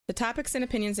The topics and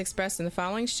opinions expressed in the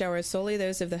following show are solely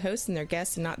those of the host and their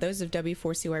guests and not those of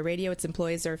W4CY Radio, its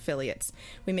employees, or affiliates.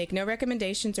 We make no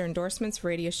recommendations or endorsements for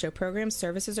radio show programs,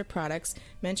 services, or products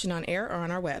mentioned on air or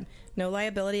on our web. No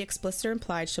liability, explicit or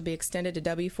implied, shall be extended to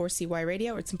W4CY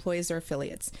Radio or its employees or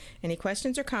affiliates. Any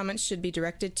questions or comments should be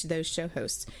directed to those show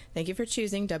hosts. Thank you for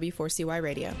choosing W4CY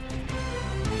Radio.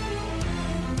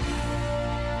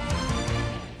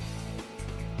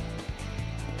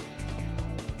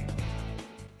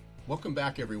 Welcome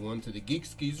back, everyone, to the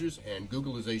Geeks, Geezers, and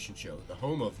Googlization Show, the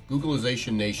home of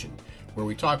Googlization Nation, where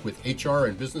we talk with HR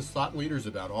and business thought leaders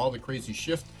about all the crazy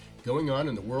shift going on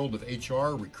in the world of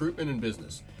HR, recruitment, and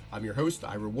business. I'm your host,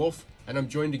 Ira Wolf, and I'm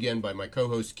joined again by my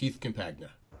co-host, Keith Campagna.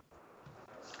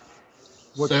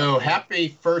 So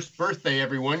happy first birthday,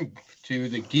 everyone, to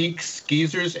the Geeks,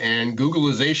 Geezers, and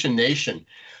Googlization Nation.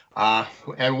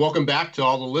 And welcome back to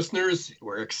all the listeners.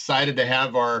 We're excited to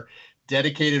have our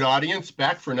dedicated audience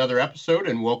back for another episode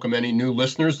and welcome any new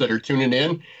listeners that are tuning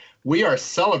in. We are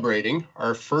celebrating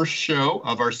our first show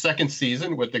of our second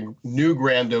season with the new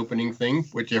grand opening thing,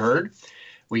 which you heard.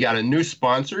 We got a new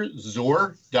sponsor,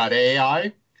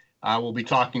 Zor.ai. We'll be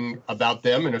talking about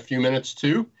them in a few minutes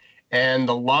too. And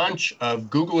the launch of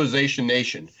Googlization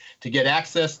Nation. To get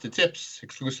access to tips,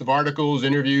 exclusive articles,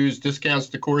 interviews, discounts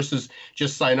to courses,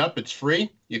 just sign up. It's free.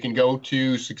 You can go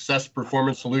to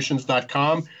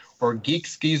successperformancesolutions.com or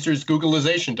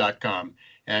geeksgeezersgooglization.com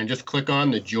and just click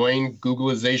on the Join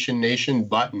Googlization Nation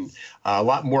button. A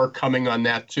lot more coming on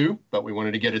that too, but we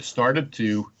wanted to get it started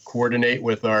to coordinate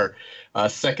with our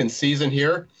second season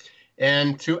here.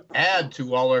 And to add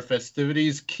to all our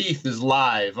festivities, Keith is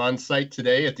live on site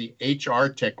today at the HR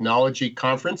Technology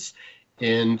Conference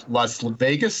in Las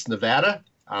Vegas, Nevada.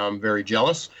 I'm very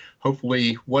jealous.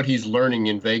 Hopefully what he's learning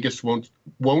in Vegas won't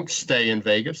stay in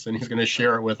Vegas, and he's going to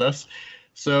share it with us.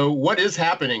 So what is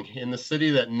happening in the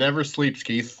city that never sleeps,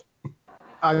 Keith?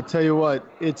 I tell you what,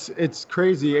 it's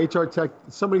crazy. HR Tech,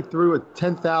 somebody threw a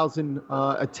 10,000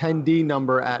 attendee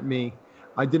number at me.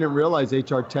 I didn't realize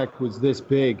HR Tech was this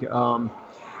big.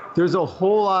 There's a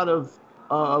whole lot of,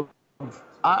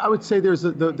 I would say there's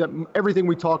everything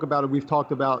we talk about and we've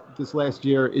talked about this last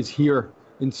year is here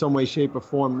in some way, shape, or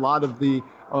form. A lot of the,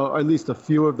 or at least a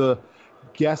few of the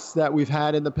guests that we've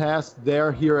had in the past,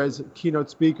 they're here as keynote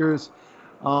speakers.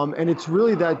 And it's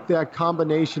really that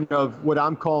combination of what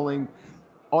I'm calling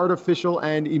artificial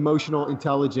and emotional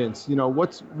intelligence. You know,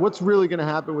 what's really going to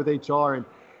happen with HR? And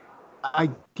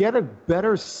I get a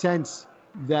better sense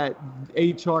that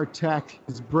HR Tech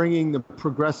is bringing the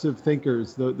progressive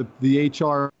thinkers, the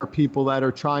HR people that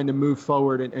are trying to move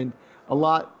forward, and a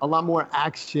lot more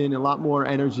action, a lot more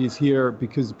energy is here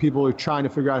because people are trying to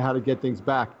figure out how to get things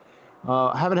back.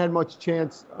 I haven't had much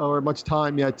chance or much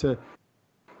time yet to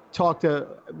talk to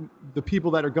the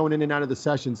people that are going in and out of the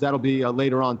sessions. That'll be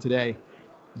later on today.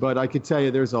 But I could tell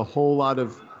you there's a whole lot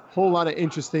of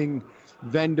interesting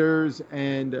vendors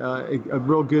and a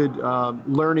real good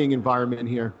learning environment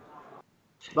here.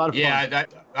 A lot of fun. Yeah,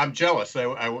 I'm jealous.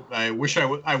 I wish I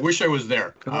was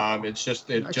there. It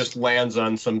just lands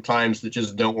on some times that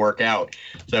just don't work out.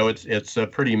 So it's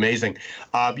pretty amazing.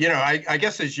 I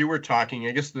guess as you were talking,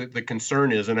 I guess the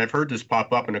concern is, and I've heard this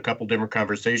pop up in a couple different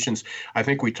conversations. I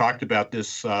think we talked about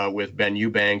this with Ben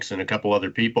Eubanks and a couple other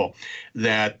people.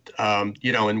 That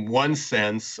in one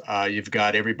sense, you've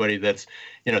got everybody that's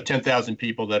 10,000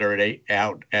 people that are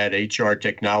out at HR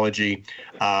Technology.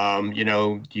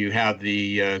 You have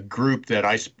the group that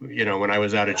when I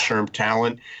was out at SHRM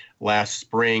Talent last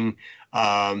spring,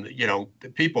 the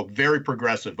people very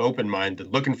progressive,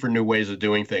 open-minded, looking for new ways of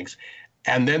doing things.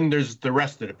 And then there's the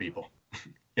rest of the people,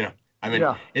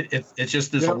 It's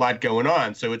just there's a lot going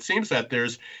on. So it seems that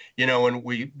there's, when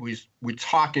we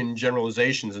talk in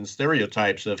generalizations and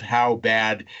stereotypes of how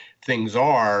bad things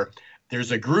are,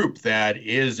 there's a group that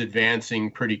is advancing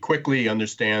pretty quickly,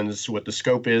 understands what the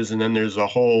scope is, and then there's a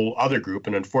whole other group.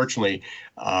 And unfortunately,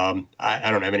 I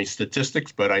don't have any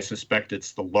statistics, but I suspect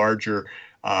it's the larger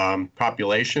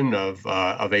population of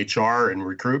HR and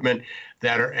recruitment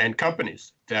and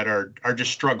companies that are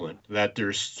just struggling, that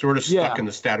they're sort of stuck in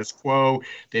the status quo.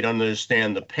 They don't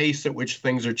understand the pace at which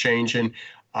things are changing,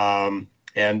 and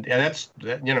that's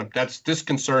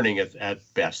disconcerting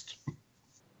at best.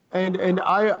 And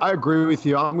I agree with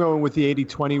you. I'm going with the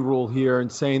 80-20 rule here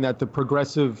and saying that the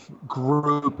progressive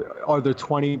group are the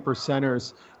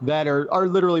 20%ers that are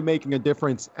literally making a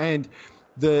difference. And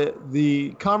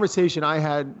the conversation I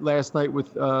had last night with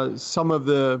some of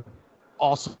the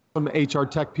awesome HR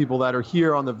tech people that are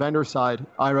here on the vendor side,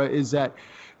 Ira, is that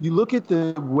you look at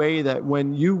the way that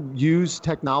when you use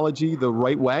technology the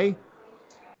right way,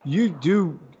 you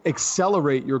do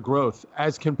accelerate your growth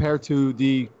as compared to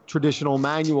the traditional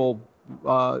manual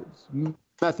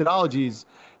methodologies.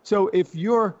 So if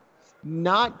you're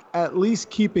not at least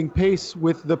keeping pace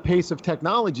with the pace of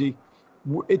technology,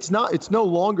 it's no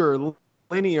longer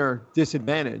linear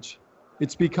disadvantage.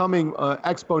 It's becoming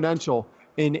exponential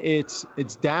in its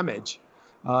damage,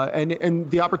 and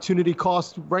the opportunity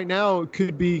cost right now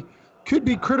could be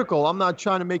critical. I'm not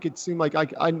trying to make it seem like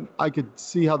I could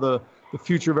see how the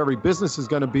future of every business is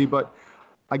going to be, but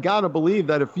I got to believe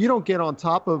that if you don't get on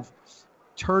top of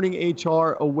turning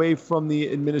HR away from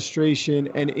the administration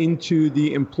and into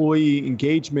the employee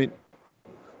engagement,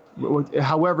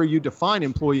 however you define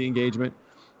employee engagement,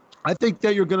 I think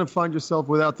that you're going to find yourself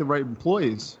without the right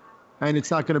employees, and it's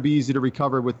not going to be easy to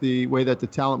recover with the way that the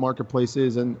talent marketplace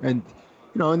is, and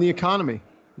in the economy.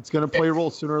 It's going to play a role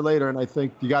sooner or later, and I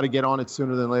think you got to get on it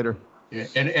sooner than later. Yeah,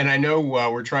 and I know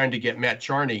we're trying to get Matt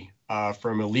Charney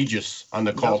from Allegis on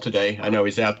the call today. I know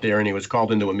he's out there and he was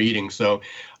called into a meeting, so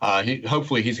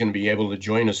hopefully he's going to be able to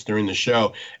join us during the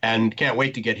show, and can't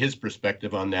wait to get his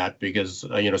perspective on that, because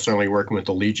certainly working with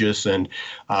Allegis and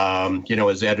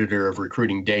as editor of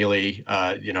Recruiting Daily,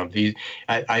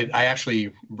 I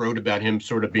actually wrote about him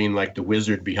sort of being like the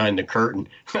wizard behind the curtain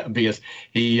because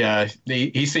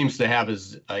he seems to have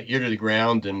his ear to the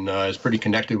ground and is pretty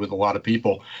connected with a lot of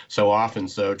people so often.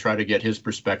 So try to get his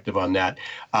perspective on that.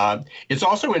 It's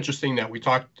also interesting that we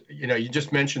talked, you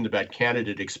just mentioned about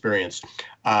candidate experience.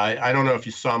 I don't know if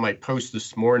you saw my post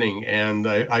this morning, and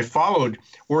I followed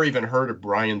or even heard of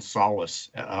Brian Solis.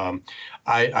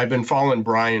 I've been following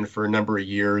Brian for a number of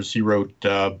years. He wrote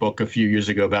a book a few years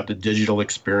ago about the digital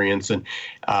experience, and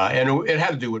it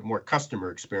had to do with more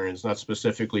customer experience, not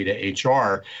specifically to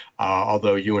HR,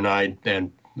 although you and I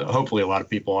and hopefully a lot of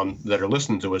people that are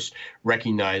listening to us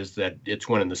recognize that it's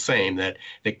one and the same, that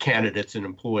the candidates and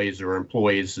employees are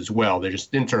employees as well. They're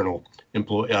just internal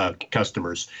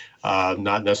customers,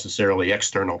 not necessarily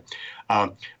external.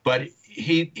 But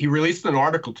he released an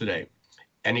article today,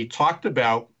 and he talked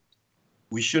about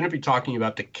we shouldn't be talking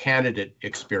about the candidate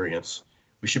experience.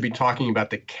 We should be talking about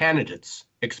the candidate's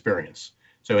experience.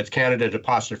 So it's candidate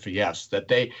apostrophe S, that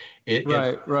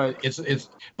right.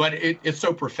 It's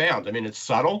so profound. I mean, it's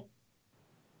subtle,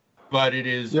 but it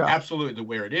is absolutely the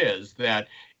way it is that,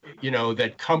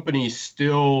 that companies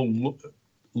still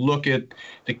look at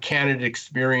the candidate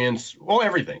experience, well,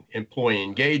 everything, employee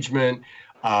engagement,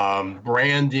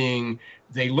 branding,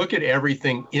 they look at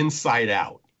everything inside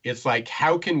out. It's like,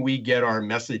 how can we get our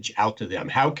message out to them?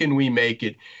 How can we make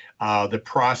it the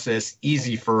process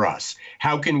easy for us?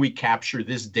 How can we capture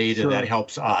this data that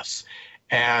helps us?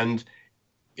 And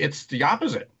it's the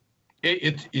opposite.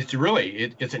 It's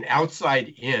really an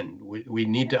outside in. We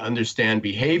need to understand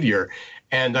behavior,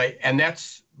 and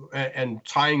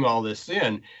tying all this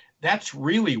in, that's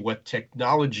really what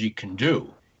technology can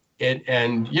do.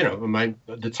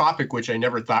 The topic, which I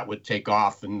never thought would take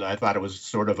off, and I thought it was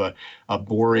sort of a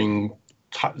boring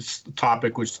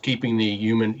topic, was keeping the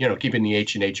human, keeping the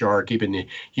H in HR, keeping the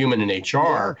human in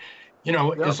HR,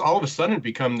 it's all of a sudden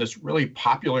become this really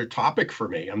popular topic for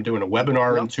me. I'm doing a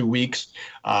webinar in 2 weeks,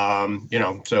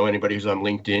 so anybody who's on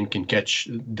LinkedIn can catch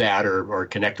that or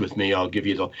connect with me. I'll give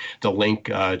you the link.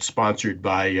 It's sponsored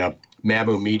by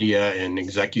Mabo Media and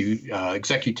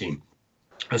Execu Team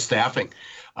Staffing.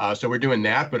 So we're doing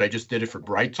that, but I just did it for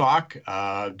Bright Talk,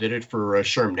 did it for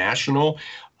SHRM National,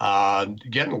 had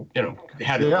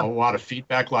a lot of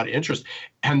feedback, a lot of interest.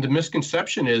 And the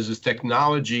misconception is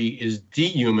technology is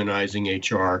dehumanizing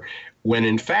HR, when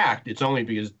in fact, it's only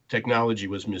because technology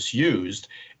was misused.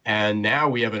 And now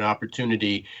we have an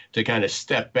opportunity to kind of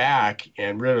step back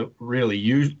and really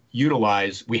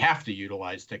utilize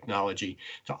technology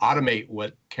to automate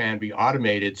what can be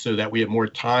automated, so that we have more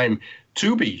time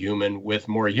to be human with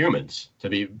more humans, to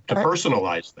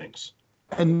personalize things.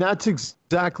 And that's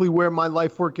exactly where my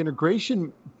life work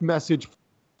integration message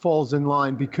falls in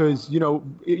line, because,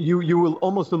 you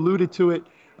almost alluded to it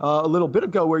a little bit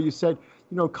ago, where you said,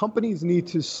 companies need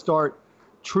to start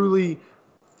truly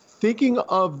thinking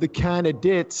of the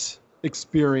candidate's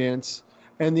experience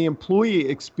and the employee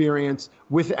experience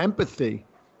with empathy.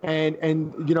 And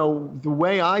the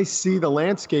way I see the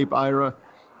landscape, Ira,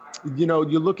 you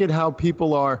look at how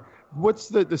people are, what's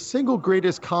the single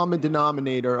greatest common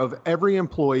denominator of every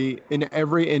employee in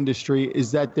every industry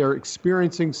is that they're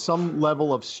experiencing some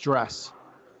level of stress.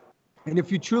 And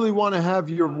if you truly want to have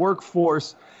your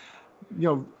workforce,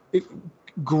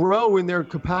 grow in their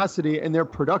capacity and their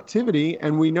productivity,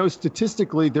 and we know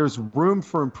statistically there's room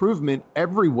for improvement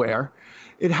everywhere,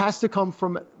 it has to come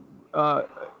from,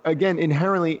 again,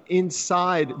 inherently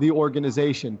inside the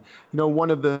organization. One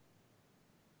of the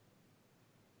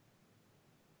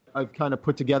I've kind of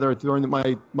put together during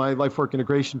my life work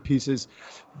integration pieces.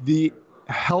 The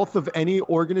health of any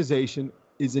organization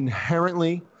is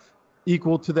inherently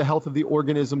equal to the health of the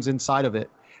organisms inside of it.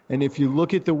 And if you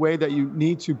look at the way that you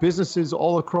need to, businesses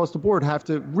all across the board have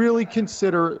to really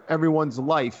consider everyone's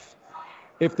life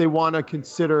if they want to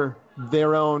consider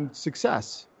their own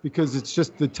success, because it's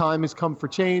just the time has come for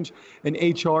change, and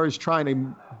HR is trying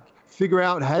to figure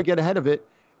out how to get ahead of it.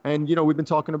 And, we've been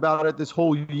talking about it this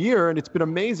whole year, and it's been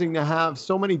amazing to have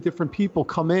so many different people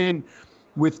come in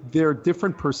with their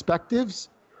different perspectives,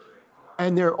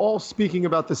 and they're all speaking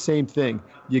about the same thing.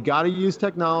 You got to use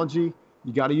technology,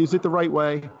 you got to use it the right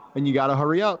way, and you got to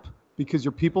hurry up, because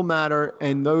your people matter,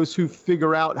 and those who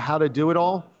figure out how to do it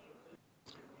all,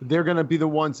 they're going to be the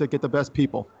ones that get the best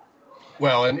people.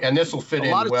 Well, and this will fit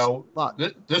in well.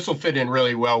 This will fit in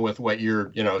really well with what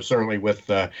you're, certainly with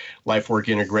life work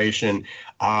integration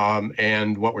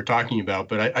and what we're talking about.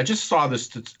 But I just saw this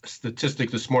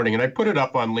statistic this morning, and I put it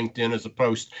up on LinkedIn as a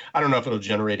post. I don't know if it'll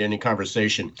generate any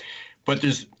conversation, but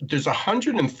there's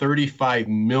 135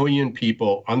 million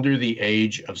people under the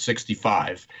age of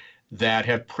 65 that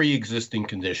have pre-existing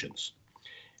conditions,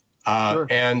 Sure.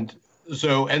 and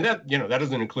that, that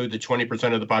doesn't include the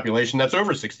 20% of the population that's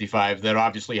over 65 that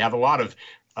obviously have a lot of,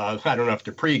 I don't know if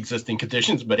they're pre-existing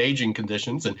conditions, but aging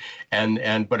conditions.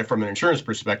 But from an insurance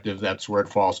perspective, that's where it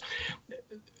falls.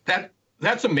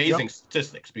 That's amazing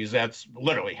statistics, because that's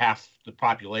literally half the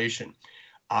population.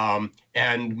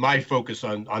 And my focus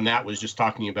on that was just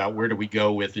talking about where do we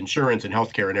go with insurance and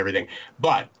healthcare and everything.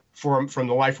 But from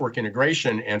the life work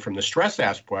integration and from the stress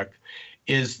aspect,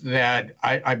 is that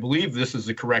I believe this is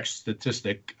the correct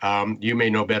statistic, you may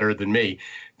know better than me,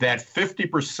 that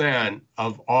 50%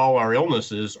 of all our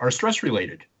illnesses are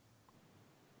stress-related.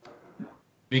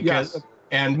 Because, yes.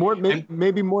 And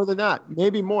maybe more than that,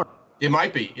 maybe more. It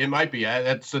might be.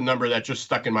 That's a number that just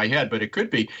stuck in my head, but it could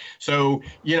be. So,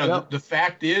 the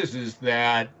fact is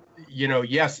that,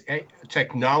 yes,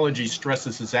 technology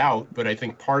stresses us out, but I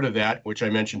think part of that, which I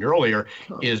mentioned earlier,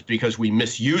 is because we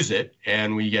misuse it,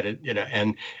 and we get it,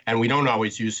 and we don't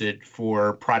always use it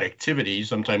for productivity.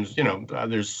 Sometimes,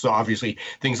 there's obviously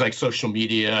things like social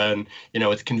media and,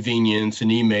 it's convenience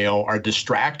and email are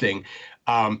distracting.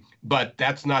 But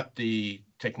that's not the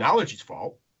technology's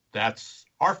fault. That's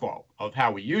our fault of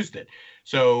how we used it.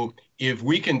 So if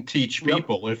we can teach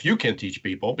people, if you can teach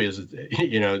people, because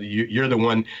you're the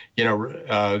one,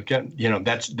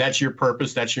 that's your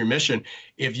purpose, that's your mission.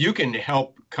 If you can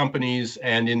help companies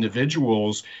and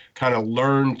individuals kind of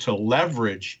learn to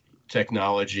leverage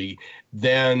technology,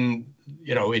 then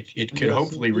it could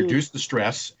hopefully reduce the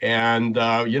stress and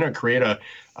create a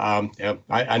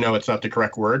I know it's not the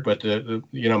correct word, but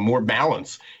more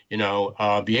balance.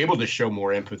 Be able to show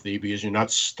more empathy, because you're not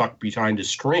stuck behind a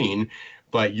screen,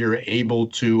 but you're able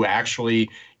to actually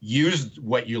use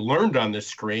what you learned on the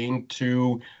screen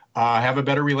to have a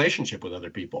better relationship with other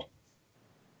people.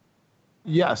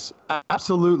 Yes,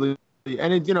 absolutely.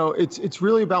 And it's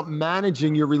really about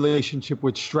managing your relationship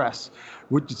with stress,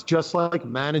 which is just like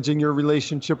managing your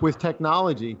relationship with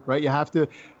technology, right? You have to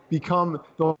become,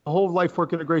 the whole life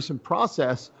work integration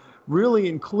process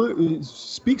really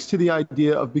speaks to the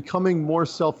idea of becoming more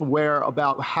self-aware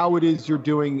about how it is you're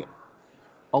doing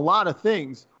a lot of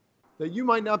things that you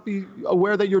might not be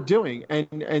aware that you're doing.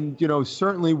 And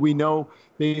certainly we know,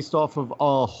 based off of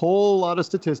a whole lot of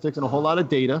statistics and a whole lot of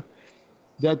data,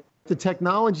 that the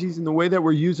technologies and the way that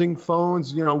we're using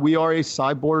phones, we are a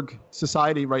cyborg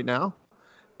society right now.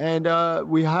 And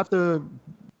we have to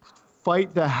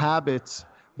fight the habits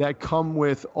that come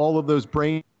with all of those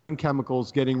brain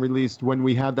chemicals getting released when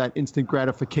we have that instant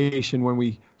gratification, when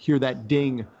we hear that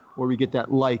ding or we get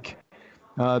that like.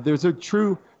 There's a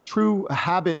true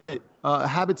habit.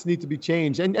 Habits need to be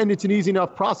changed. And it's an easy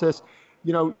enough process.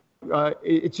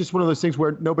 It's just one of those things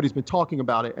where nobody's been talking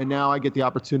about it. And now I get the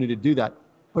opportunity to do that.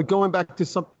 But going back to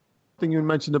something you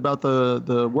mentioned about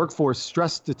the workforce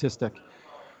stress statistic,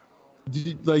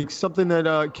 like something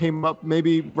that came up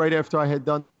maybe right after I had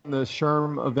done the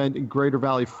SHRM event in Greater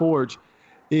Valley Forge,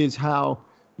 is how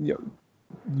you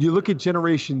look at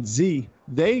Generation Z.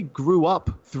 They grew up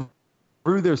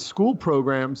through their school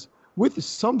programs with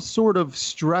some sort of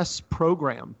stress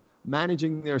program,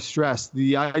 managing their stress,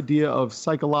 the idea of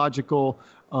psychological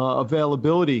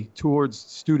availability towards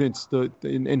students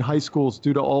in high schools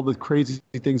due to all the crazy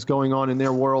things going on in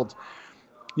their world.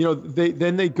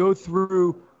 They go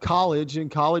through college, and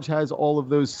college has all of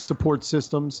those support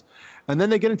systems. And then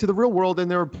they get into the real world, and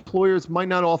their employers might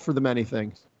not offer them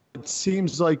anything. It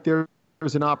seems like there's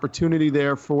an opportunity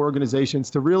there for organizations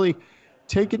to really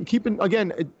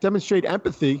demonstrate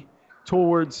empathy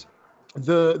towards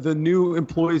the new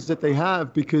employees that they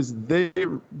have, because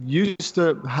they're used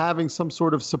to having some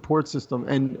sort of support system.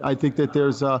 And I think that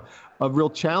there's a real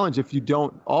challenge. If you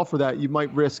don't offer that, you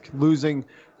might risk losing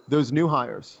those new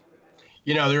hires.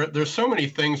 There's so many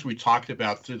things we talked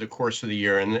about through the course of the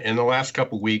year. And in the last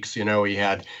couple of weeks, we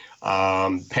had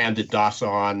Pandit Das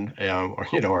on,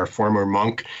 our former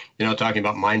monk, talking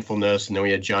about mindfulness. And then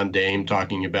we had John Dame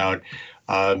talking about,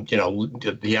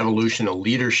 the evolution of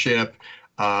leadership.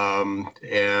 And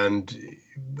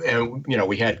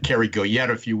we had Kerry Goyette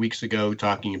a few weeks ago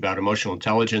talking about emotional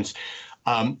intelligence.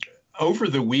 Over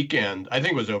the weekend, I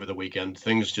think it was over the weekend,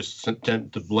 things just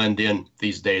tend to blend in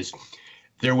these days.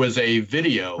 There was a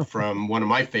video from one of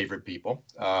my favorite people,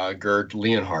 Gerd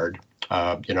Leonhard,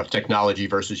 technology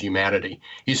versus humanity.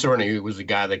 He was the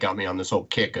guy that got me on this whole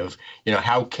kick of,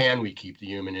 how can we keep the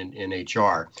human in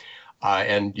HR?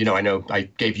 I know I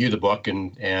gave you the book,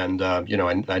 and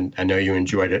I know you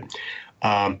enjoyed it.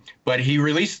 But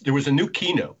there was a new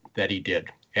keynote that he did,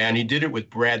 and he did it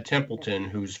with Brad Templeton,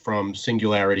 who's from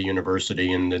Singularity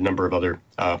University and a number of other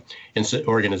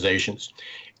organizations.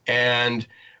 And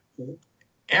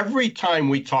every time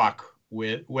we talk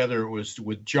whether it was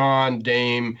with John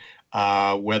Dame,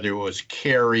 whether it was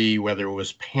Kerry, whether it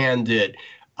was Pandit,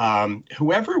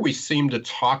 whoever we seem to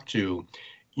talk to,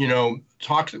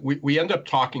 we end up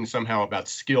talking somehow about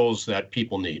skills that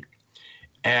people need.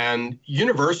 And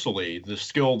universally, the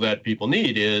skill that people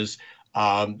need is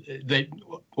they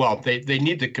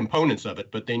need the components of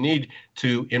it, but they need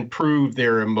to improve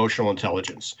their emotional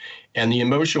intelligence. And the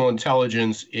emotional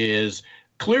intelligence is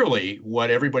clearly what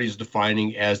everybody's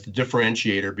defining as the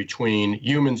differentiator between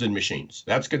humans and machines.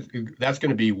 That's going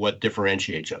to be what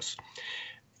differentiates us.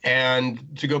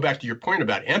 And to go back to your point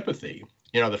about empathy,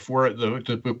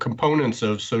 the components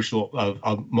of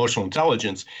emotional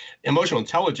intelligence. Emotional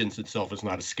intelligence itself is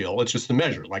not a skill. It's just a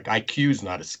measure. Like IQ is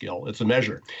not a skill. It's a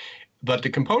measure. But the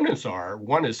components are,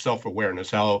 one is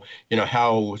self-awareness. How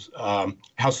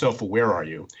self-aware are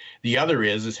you? The other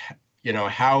is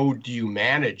how do you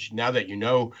manage, now that you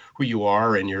know who you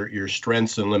are and your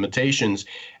strengths and limitations,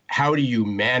 how do you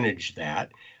manage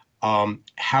that? And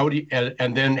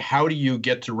then how do you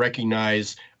get to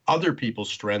recognize other people's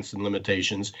strengths and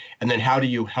limitations? And then how do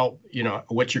you help,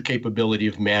 what's your capability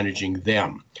of managing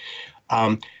them?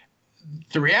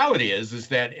 The reality is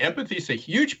that empathy is a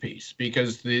huge piece,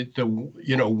 because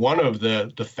one of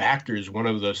the factors, one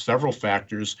of the several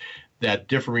factors that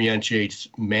differentiates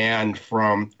man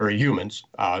or humans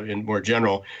in more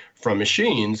general from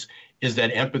machines is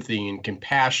that empathy and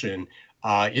compassion.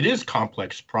 It is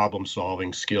complex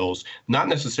problem-solving skills, not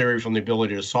necessarily from the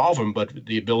ability to solve them, but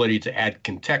the ability to add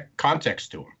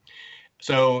context to them.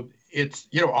 So it's,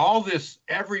 all this,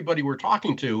 everybody we're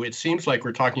talking to, it seems like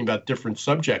we're talking about different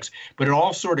subjects, but it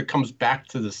all sort of comes back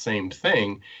to the same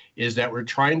thing, is that we're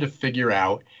trying to figure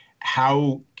out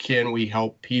how can we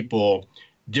help people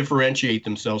differentiate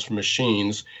themselves from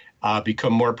machines,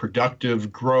 become more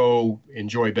productive, grow,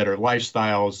 enjoy better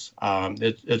lifestyles.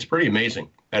 It's pretty amazing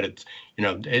that it's,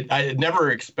 I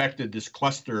never expected this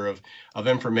cluster of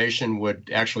information would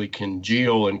actually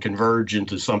congeal and converge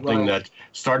into something that's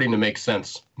starting to make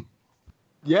sense.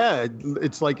 Yeah,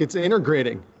 it's like it's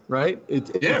integrating, right?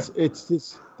 It's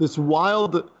this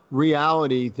wild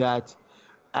reality that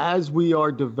as we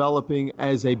are developing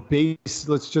as a base,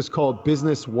 let's just call it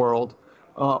business world,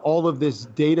 all of this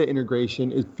data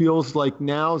integration, it feels like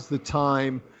now's the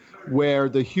time where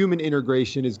the human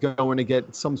integration is going to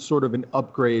get some sort of an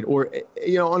upgrade, or,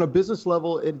 on a business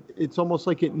level, it's almost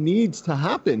like it needs to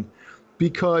happen,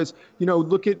 because,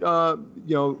 look at,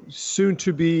 soon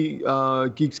to be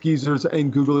Geeks, Geezers,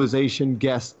 and Googleization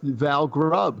guest Val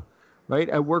Grubb, right,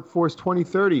 at Workforce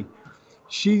 2030.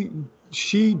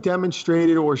 She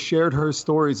demonstrated or shared her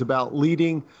stories about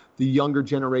leading the younger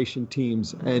generation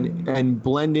teams and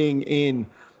blending in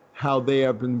how they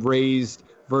have been raised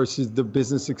versus the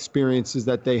business experiences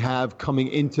that they have coming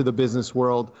into the business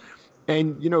world.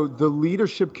 And, the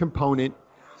leadership component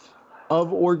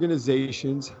of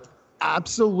organizations,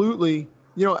 absolutely,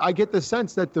 I get the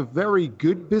sense that the very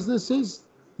good businesses,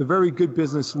 the very good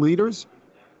business leaders,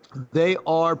 they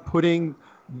are putting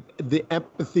the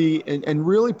empathy and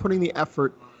really putting the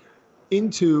effort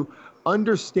into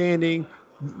understanding,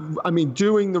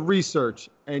 doing the research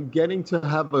and getting to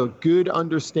have a good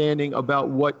understanding about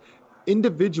what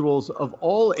individuals of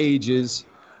all ages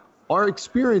are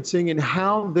experiencing and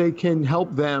how they can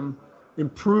help them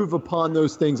improve upon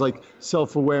those things like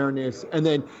self-awareness, and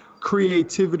then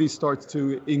creativity starts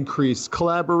to increase,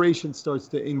 collaboration starts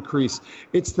to increase.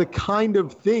 It's the kind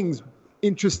of things,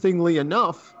 interestingly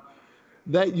enough,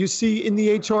 that you see in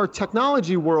the HR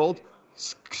technology world,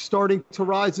 starting to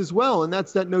rise as well. And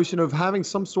that's that notion of having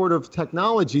some sort of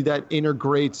technology that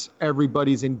integrates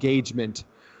everybody's engagement.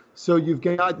 So you've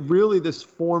got really this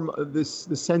form, this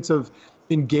sense of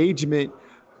engagement,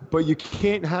 but you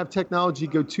can't have technology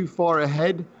go too far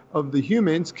ahead of the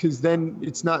humans, because then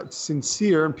it's not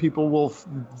sincere and people will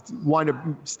wind up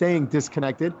staying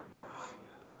disconnected.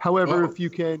 However, if you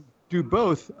can do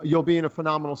both, you'll be in a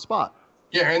phenomenal spot.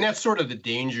 Yeah, and that's sort of the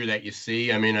danger that you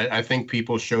see. I mean, I think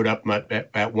people showed up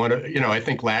at one, I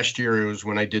think last year it was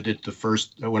when I did it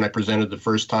when I presented the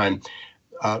first time,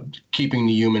 Keeping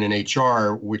the Human in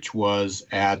HR, which was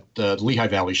at Lehigh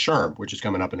Valley SHRM, which is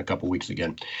coming up in a couple of weeks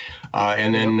again.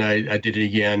 And then I did it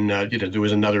again. There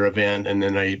was another event, and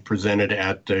then I presented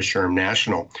at SHRM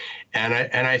National. And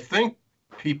I think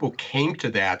people came to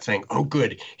that saying, oh,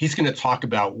 good, he's going to talk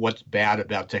about what's bad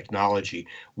about technology,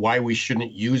 why we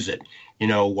shouldn't use it,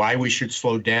 why we should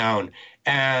slow down.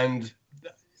 And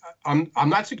I'm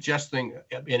not suggesting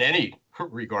in any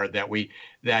regard that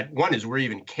one is we're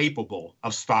even capable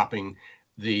of stopping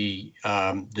the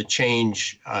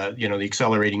change, the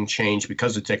accelerating change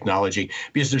because of technology,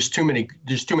 because there's too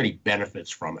many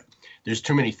benefits from it. There's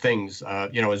too many things,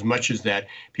 as much as that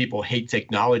people hate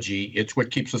technology, it's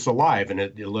what keeps us alive, and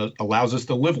it allows us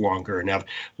to live longer and have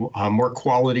more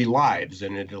quality lives,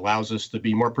 and it allows us to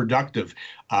be more productive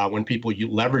when people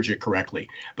leverage it correctly.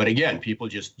 But again, people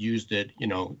just used it,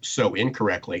 so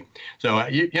incorrectly. So,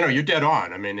 you're dead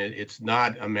on. I mean, it's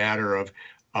not a matter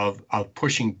of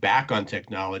pushing back on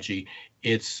technology.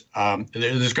 It's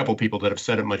there's a couple of people that have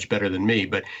said it much better than me,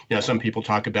 but some people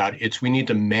talk about we need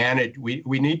to manage. We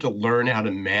need to learn how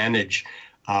to manage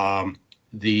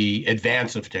the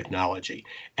advance of technology,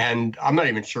 and I'm not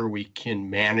even sure we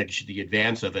can manage the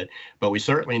advance of it, but we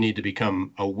certainly need to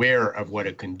become aware of what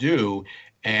it can do,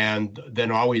 and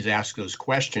then always ask those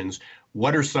questions.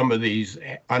 What are some of these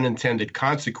unintended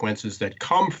consequences that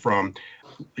come from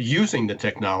using the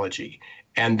technology?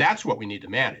 And that's what we need to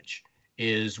manage.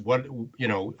 Is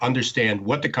understand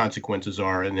what the consequences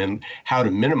are, and then how to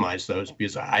minimize those,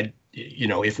 because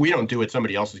if we don't do it,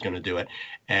 somebody else is going to do it.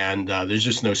 And there's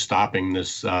just no stopping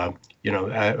this, I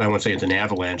won't say it's an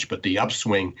avalanche, but the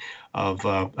upswing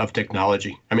of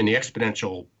technology. I mean, the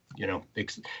exponential,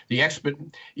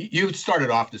 you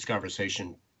started off this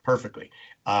conversation perfectly.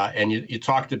 And you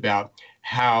talked about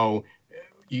how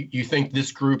you think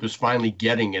this group is finally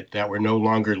getting it, that we're no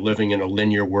longer living in a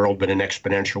linear world, but an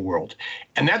exponential world.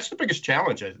 And that's the biggest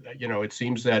challenge. It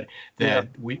seems that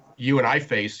you and I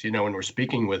face, when we're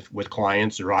speaking with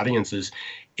clients or audiences,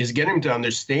 is getting them to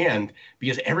understand,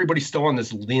 because everybody's still on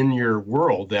this linear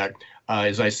world that,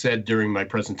 as I said during my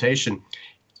presentation,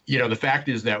 the fact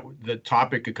is that the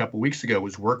topic a couple of weeks ago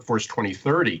was Workforce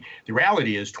 2030. The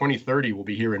reality is 2030 will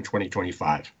be here in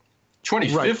 2025.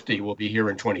 2050 will be here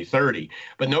in 2030,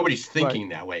 but nobody's thinking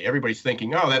that way. Everybody's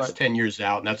thinking, oh, that's 10 years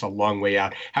out, and that's a long way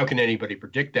out. How can anybody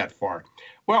predict that far?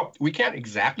 Well, we can't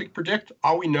exactly predict.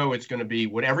 All we know it's going to be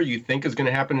whatever you think is going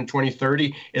to happen in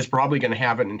 2030 is probably going to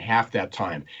happen in half that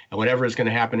time. And whatever is going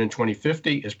to happen in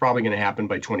 2050 is probably going to happen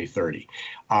by 2030.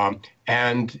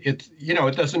 And it's,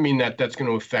 it doesn't mean that that's going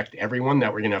to affect everyone,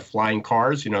 that we're going to have flying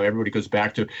cars. Everybody goes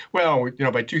back to,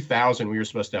 by 2000, we were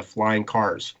supposed to have flying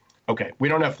cars. Okay, we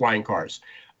don't have flying cars,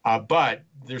 but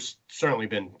there's certainly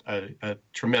been a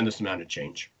tremendous amount of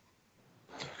change.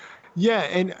 Yeah,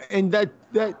 and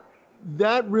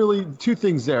that really, two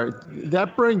things there.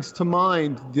 That brings to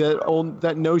mind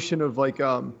that notion of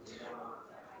to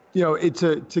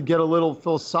get a little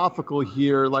philosophical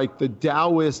here, like the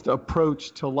Taoist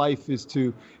approach to life is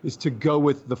to go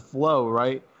with the flow,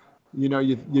 right?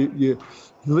 You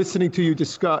listening to you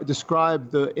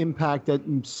describe the impact that,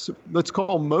 let's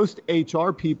call, most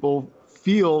HR people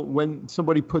feel when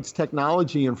somebody puts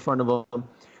technology in front of them.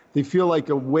 They feel like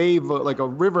a wave, like a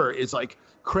river is like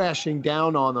crashing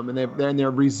down on them, and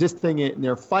they're resisting it and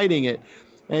they're fighting it.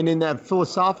 And in that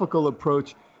philosophical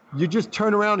approach, you just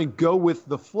turn around and go with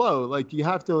the flow. Like, you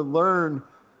have to learn,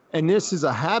 and this is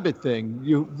a habit thing.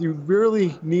 You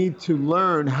really need to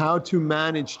learn how to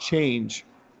manage change.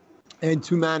 And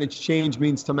to manage change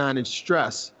means to manage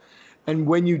stress. And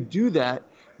when you do that,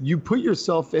 you put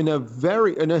yourself in a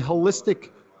holistic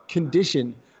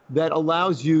condition that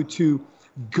allows you to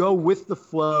go with the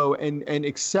flow and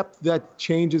accept that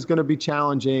change is going to be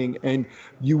challenging. And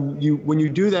when you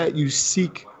do that, you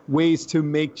seek ways to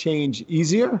make change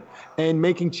easier. And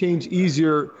making change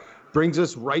easier brings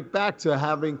us right back to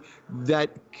having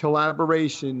that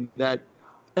collaboration, that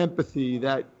empathy,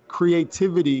 that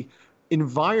creativity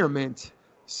environment,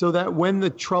 so that when the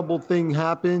trouble thing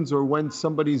happens or when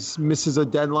somebody misses a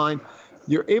deadline,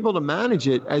 you're able to manage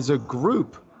it as a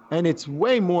group and it's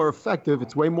way more effective.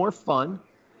 It's way more fun.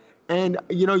 And,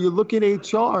 you look at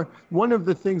HR, one of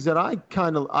the things that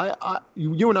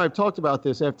you and I have talked about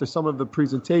this after some of the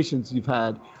presentations you've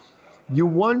had. You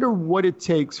wonder what it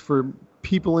takes for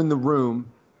people in the room,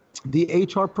 the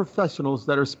HR professionals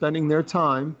that are spending their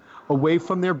time away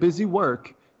from their busy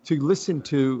work, to listen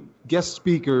to guest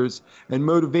speakers and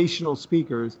motivational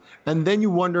speakers. And then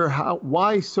you wonder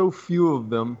why so few of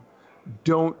them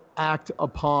don't act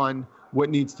upon what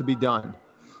needs to be done.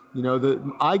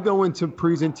 I go into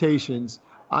presentations,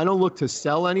 I don't look to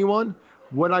sell anyone.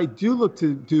 What I do look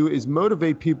to do is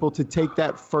motivate people to take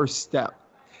that first step.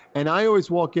 And I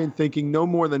always walk in thinking no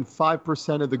more than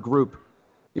 5% of the group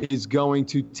is going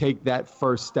to take that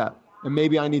first step. And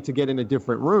maybe I need to get into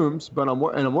different rooms, but I'm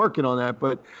working on that.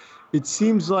 But it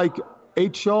seems like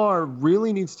HR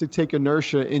really needs to take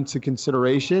inertia into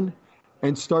consideration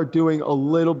and start doing a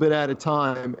little bit at a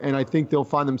time. And I think they'll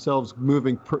find themselves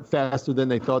moving faster than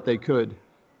they thought they could.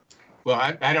 Well,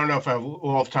 I don't know if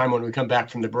we'll have time when we come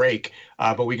back from the break,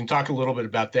 but we can talk a little bit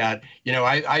about that.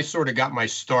 I sort of got my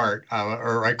start,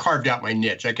 or I carved out my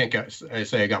niche. I can't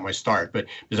say I got my start, but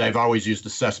because I've always used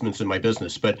assessments in my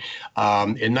business. But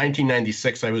in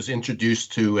 1996, I was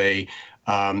introduced to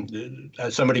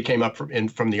somebody came up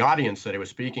from the audience that I was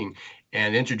speaking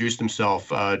and introduced himself.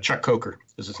 Chuck Coker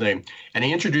is his name. And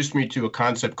he introduced me to a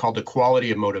concept called the quality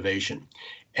of motivation.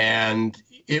 And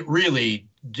it really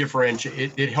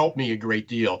it helped me a great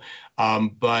deal.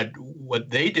 But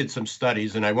what they did some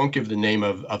studies, and I won't give the name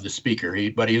of the speaker,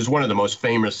 but he was one of the most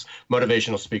famous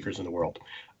motivational speakers in the world.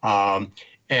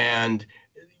 And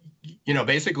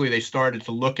basically they started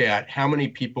to look at how many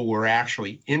people were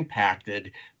actually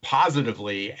impacted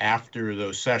positively after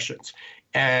those sessions.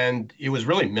 And it was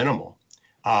really minimal.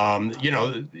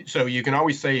 So you can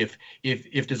always say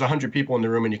if there's 100 people in the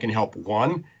room and you can help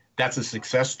one, that's a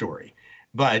success story.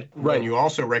 But when you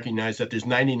also recognize that there's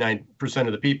 99%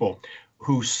 of the people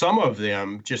who, some of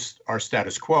them just are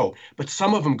status quo, but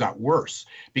some of them got worse,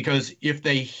 because if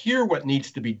they hear what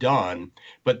needs to be done,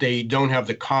 but they don't have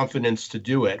the confidence to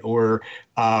do it, or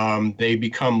they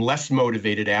become less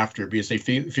motivated after because they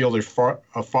feel they're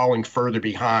falling further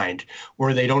behind,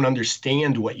 or they don't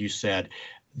understand what you said,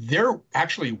 they're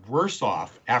actually worse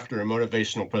off after a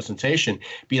motivational presentation,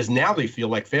 because now they feel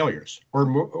like failures,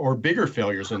 or bigger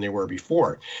failures than they were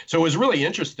before. So it was really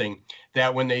interesting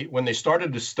that when they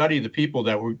started to study the people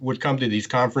that would come to these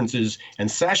conferences and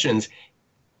sessions,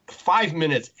 5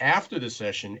 minutes after the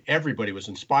session, everybody was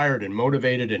inspired and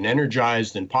motivated and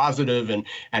energized and positive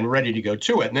and ready to go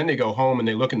to it. And then they go home and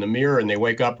they look in the mirror and they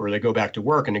wake up, or they go back to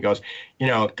work, and it goes,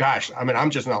 gosh, I'm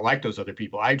just not like those other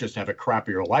people. I just have a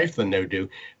crappier life than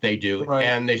they do. Right.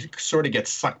 And they sort of get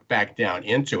sucked back down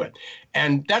into it.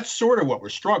 And that's sort of what we're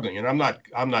struggling. And I'm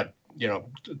not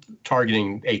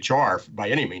targeting HR by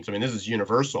any means. I mean, this is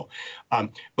universal.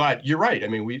 But you're right. I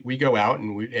mean, we go out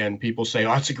and people say,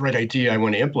 oh, it's a great idea, I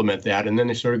want to implement that. And then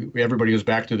everybody goes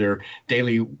back to their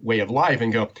daily way of life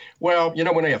and go, well,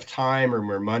 when I have time or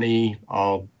more money,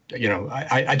 I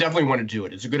definitely want to do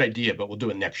it. It's a good idea, but we'll do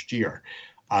it next year.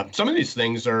 Some of these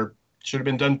things should have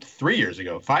been done 3 years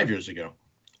ago, 5 years ago.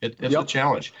 It's a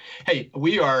challenge. Hey,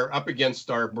 we are up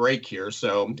against our break here,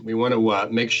 so we want to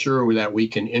make sure that we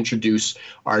can introduce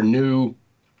our new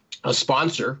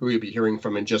sponsor, who you'll be hearing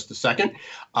from in just a second.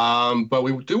 But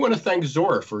we do want to thank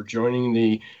Zora for joining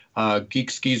the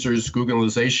Geeks Geezers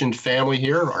Googleization family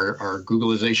here, our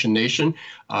Googleization nation.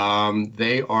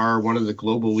 They are one of the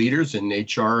global leaders in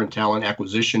HR and talent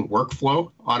acquisition workflow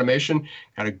automation.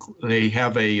 They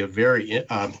have a very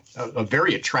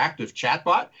attractive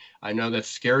chatbot. I know that's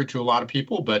scary to a lot of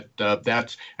people, but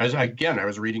I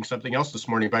was reading something else this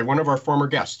morning by one of our former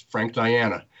guests, Frank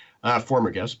Diana.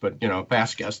 Former guest, but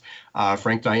past guest,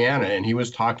 Frank Diana, and he was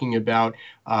talking about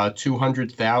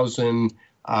 200,000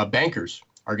 bankers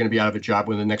are going to be out of a job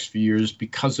within the next few years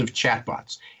because of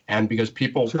chatbots, and because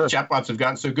chatbots have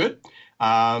gotten so good.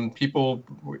 People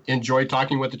enjoy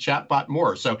talking with the chatbot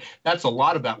more. So that's a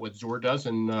lot about what Zor does.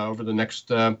 And over the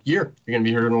next year, you're going to be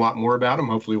hearing a lot more about him.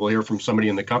 Hopefully we'll hear from somebody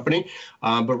in the company.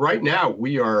 But right now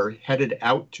we are headed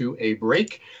out to a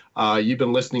break. You've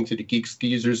been listening to the Geeks,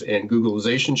 Geezers, and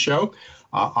Googleization show.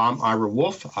 I'm Ira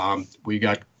Wolf. We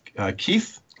got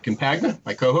Keith Campagna,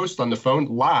 my co-host, on the phone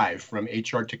live from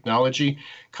HR Technology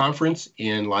Conference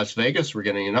in Las Vegas. We're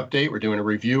getting an update. We're doing a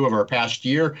review of our past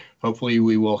year. Hopefully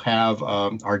we will have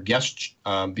our guests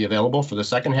be available for the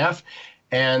second half.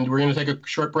 And we're going to take a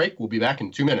short break. We'll be back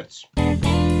in 2 minutes.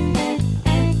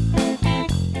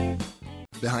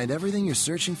 Behind everything you're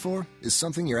searching for is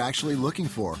something you're actually looking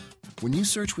for. When you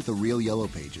search with the real Yellow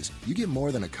Pages, you get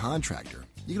more than a contractor.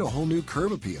 You get a whole new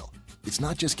curb appeal. It's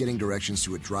not just getting directions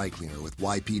to a dry cleaner with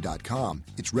YP.com.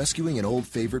 It's rescuing an old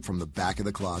favorite from the back of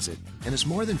the closet. And it's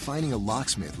more than finding a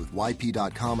locksmith with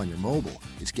YP.com on your mobile.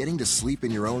 It's getting to sleep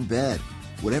in your own bed.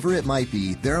 Whatever it might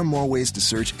be, there are more ways to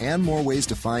search and more ways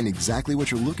to find exactly what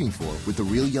you're looking for with the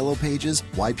real Yellow Pages,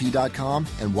 YP.com,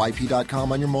 and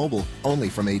YP.com on your mobile, only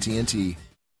from AT&T.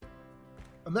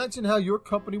 Imagine how your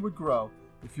company would grow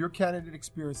if your candidate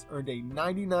experience earned a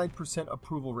 99%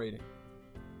 approval rating.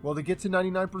 Well, to get to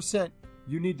 99%,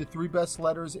 you need the 3 best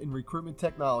letters in recruitment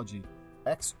technology,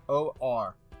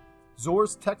 XOR.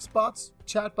 Zoar's text bots,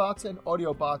 chat bots, and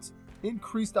audio bots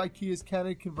increased IKEA's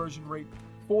candidate conversion rate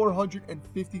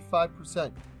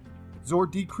 455%. Zoar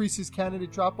decreases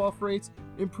candidate drop-off rates,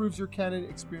 improves your candidate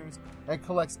experience, and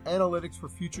collects analytics for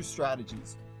future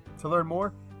strategies. To learn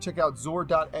more, check out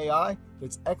Zoar.ai.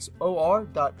 That's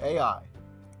XOR.ai.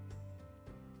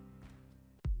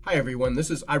 Hi everyone,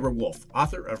 this is Ira Wolf,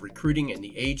 author of Recruiting in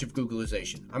the Age of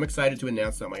Googlization. I'm excited to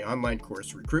announce that my online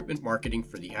course, Recruitment Marketing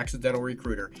for the Accidental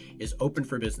Recruiter, is open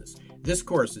for business. This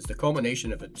course is the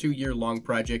culmination of a 2-year-long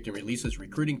project and releases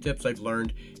recruiting tips I've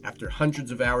learned after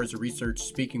hundreds of hours of research,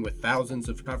 speaking with thousands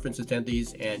of conference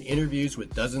attendees, and interviews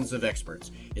with dozens of experts.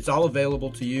 It's all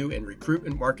available to you in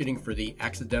Recruitment Marketing for the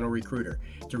Accidental Recruiter.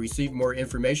 To receive more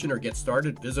information or get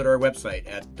started, visit our website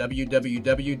at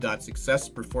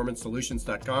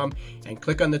www.successperformancesolutions.com and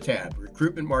click on the tab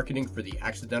Recruitment Marketing for the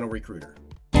Accidental Recruiter.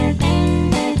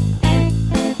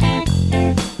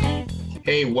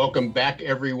 Hey, welcome back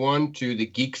everyone to the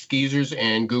Geek Skeezers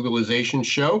and Googlization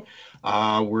show.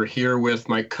 We're here with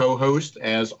my co-host,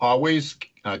 as always,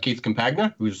 Keith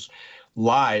Campagna, who's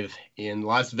live in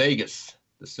Las Vegas,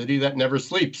 the city that never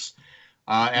sleeps,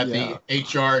 at the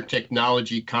HR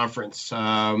Technology Conference.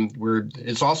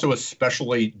 It's also a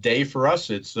special day for us.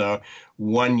 It's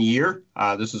 1 year.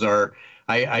 This is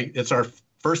it's our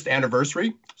first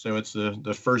anniversary, so it's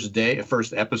the first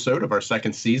episode of our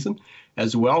second season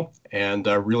as well. And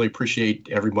really appreciate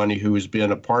everybody who has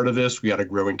been a part of this. We got a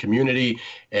growing community,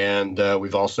 and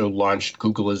we've also launched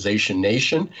Googlization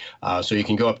Nation. So you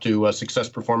can go up to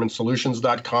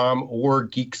successperformancesolutions.com or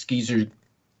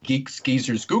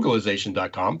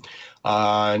geekskeezersgooglization.com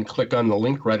and click on the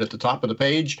link right at the top of the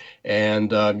page.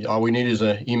 And all we need is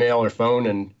an email or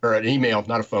phone, or an email,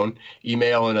 not a phone,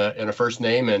 email and a first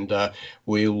name, and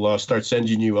we'll start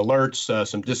sending you alerts,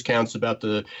 some discounts about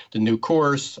the new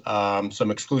course,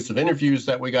 some exclusive interviews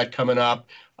that we got coming up,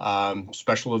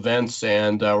 special events,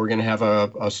 and we're going to have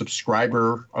a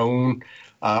subscriber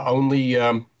only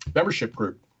membership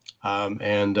group.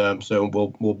 So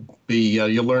we'll be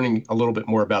you're learning a little bit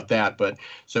more about that, but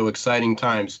so exciting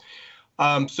times.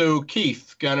 So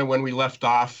Keith, kind of when we left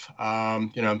off,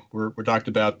 we're talking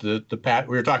about we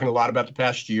were talking a lot about the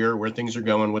past year, where things are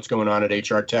going, what's going on at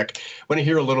HR Tech. I want to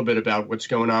hear a little bit about what's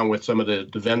going on with some of the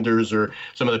vendors or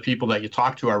some of the people that you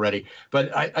talked to already. But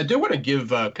I do want to give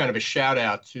kind of a shout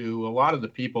out to a lot of the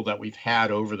people that we've had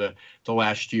over the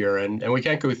last year, and we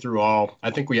can't go through all.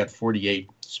 I think we had 48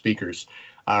 speakers.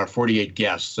 48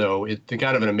 guests, so it's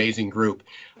kind of an amazing group.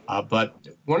 But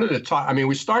one of the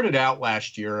we started out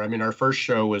last year. Our first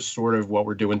show was sort of what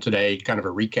we're doing today, kind of a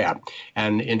recap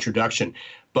and introduction.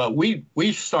 But we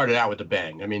started out with a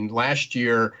bang. Last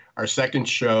year, our second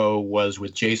show was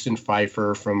with Jason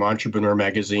Pfeiffer from Entrepreneur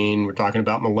Magazine. We're talking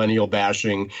about millennial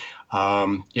bashing.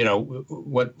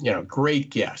 Great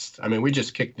guest. We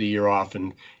just kicked the year off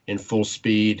in full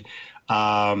speed.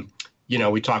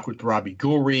 We talked with Robbie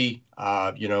Gulri,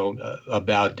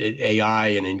 about AI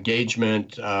and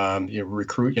engagement,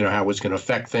 recruit, how it's going to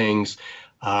affect things.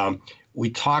 We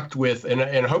talked with,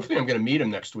 and hopefully I'm going to meet him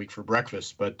next week for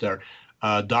breakfast, but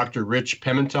Dr. Rich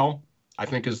Pimentel, I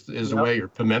think is the way, or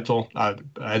Pimentel, I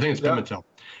think it's Pimentel,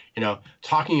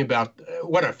 talking about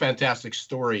what a fantastic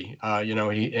story,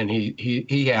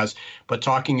 he has, but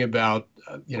talking about,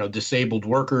 disabled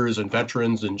workers and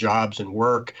veterans and jobs and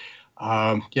work.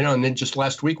 And then just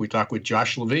last week we talked with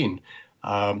Josh Levine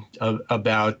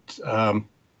about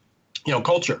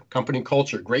culture, company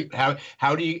culture. Great. How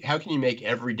can you make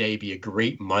every day be a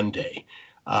great Monday?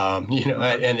 And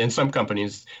in some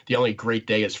companies the only great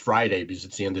day is Friday because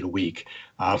it's the end of the week.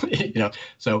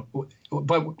 So,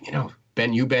 but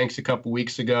Ben Eubanks a couple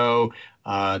weeks ago,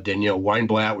 Danielle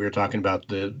Weinblatt. We were talking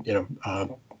about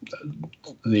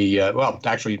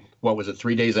actually, what was it,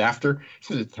 3 days after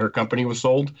her company was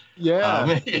sold?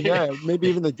 Maybe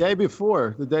even the day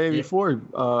before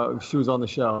she was on the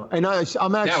show. And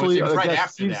I'm actually it was right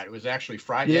after that. It was actually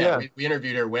Friday. Yeah, we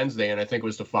interviewed her Wednesday, and I think it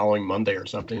was the following Monday or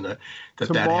something that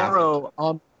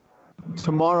happened.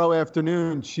 Tomorrow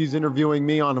afternoon, she's interviewing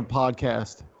me on a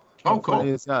podcast. Oh, cool. How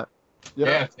funny is that?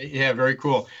 Yeah, very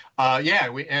cool.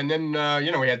 And then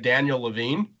we had Daniel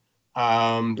Levine.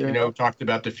 Talked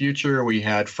about the future. We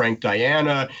had Frank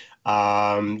Diana.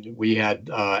 We had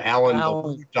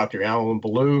Dr. Alan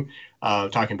Ballou,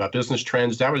 talking about business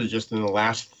trends. That was just in the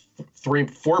last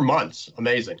 3-4 months.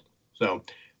 Amazing. So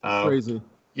crazy.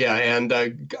 Yeah, and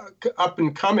up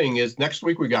and coming is next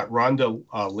week. We got Rhonda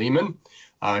Lehman.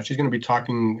 She's going to be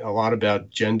talking a lot about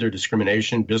gender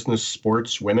discrimination, business,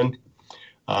 sports, women.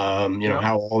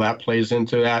 How all that plays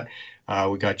into that.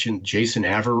 We got Jason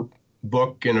Aver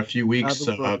book in a few weeks.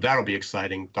 That'll be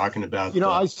exciting, talking about.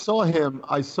 I saw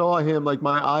him. Like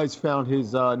my eyes found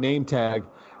his name tag,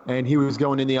 and he was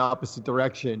going in the opposite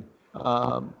direction.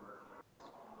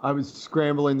 I was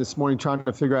scrambling this morning trying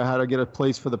to figure out how to get a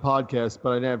place for the podcast, but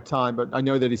I didn't have time. But I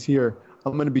know that he's here.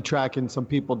 I'm going to be tracking some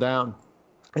people down.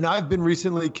 And I've been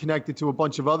recently connected to a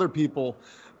bunch of other people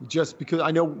just because I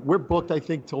know we're booked, I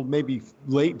think, till maybe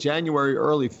late January,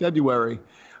 early February.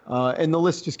 And the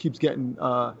list just keeps getting,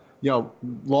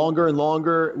 longer and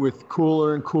longer with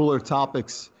cooler and cooler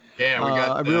topics. Yeah, we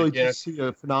got. I really just see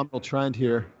a phenomenal trend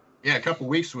here. Yeah, a couple of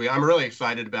weeks. I'm really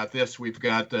excited about this. We've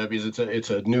got because it's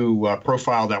a new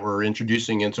profile that we're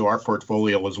introducing into our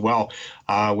portfolio as well,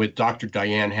 with Dr.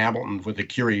 Diane Hamilton with the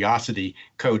Curiosity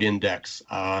Code Index.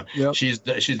 She's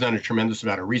done a tremendous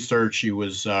amount of research.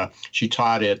 She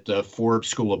taught at the Forbes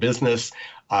School of Business.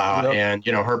 And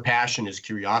her passion is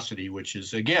curiosity, which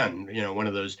is again one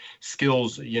of those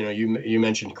skills. You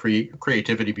mentioned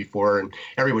creativity before, and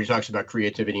everybody talks about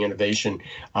creativity, innovation,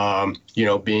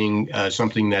 being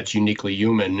something that's uniquely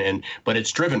human, but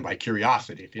it's driven by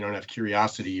curiosity. If you don't have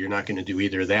curiosity, you're not going to do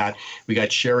either of that. We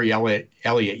got Sherry Elliott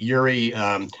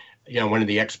Urey, one of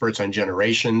the experts on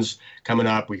generations coming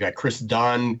up. We got Chris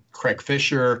Dunn, Craig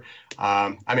Fisher.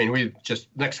 We just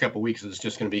next couple of weeks is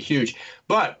just going to be huge.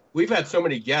 But we've had so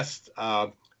many guests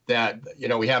that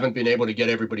we haven't been able to get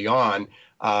everybody on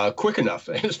quick enough.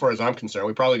 As far as I'm concerned,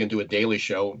 we're probably going to do a daily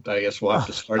show. I guess we'll have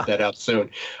to start that out soon.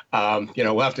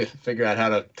 We'll have to figure out how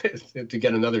to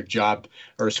get another job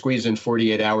or squeeze in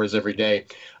 48 hours every day.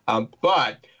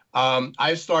 But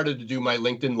I started to do my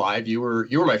LinkedIn Live. You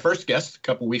were my first guest a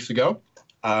couple weeks ago,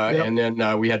 and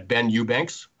then we had Ben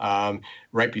Eubanks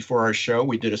right before our show.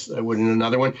 We did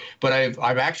another one, but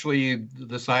I've actually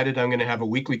decided I'm going to have a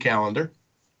weekly calendar.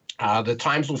 The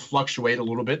times will fluctuate a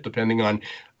little bit depending on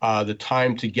the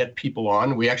time to get people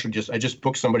on. I just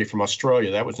booked somebody from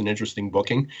Australia. That was an interesting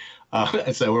booking.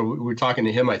 So we're talking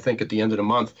to him, I think, at the end of the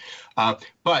month.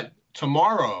 But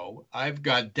tomorrow I've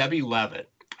got Debbie Levitt.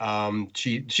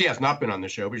 She has not been on the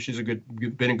show, but she's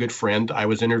been a good friend. I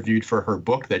was interviewed for her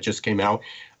book that just came out,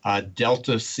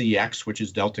 Delta CX, which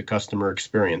is Delta Customer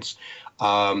Experience.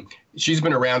 She's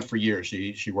been around for years.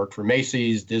 She worked for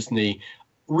Macy's, Disney,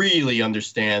 really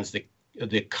understands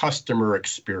the customer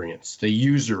experience, the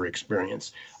user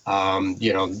experience, kind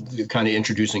of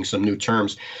introducing some new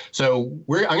terms. So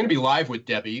I'm going to be live with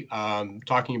Debbie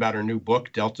talking about her new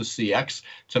book, Delta CX,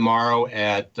 tomorrow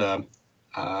at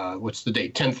what's the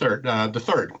date?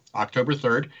 October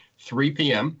 3rd, 3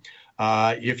 p.m.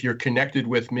 If you're connected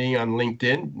with me on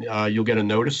LinkedIn, you'll get a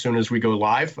notice as soon as we go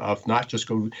live. If not, you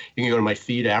can go to my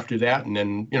feed after that, and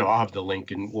then I'll have the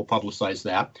link and we'll publicize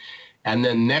that. And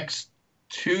then next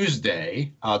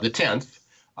Tuesday, the 10th,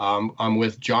 I'm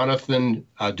with Jonathan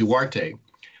Duarte,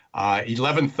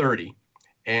 11:30.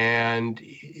 And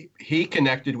he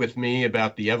connected with me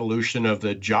about the evolution of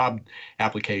the job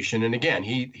application. And again,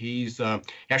 he's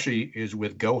actually is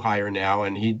with Go Hire now,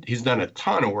 and he's done a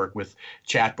ton of work with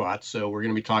chatbots. So we're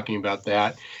going to be talking about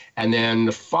that. And then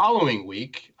the following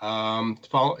week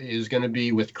is going to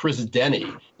be with Chris Denny.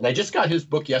 And I just got his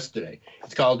book yesterday.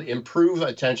 It's called Improve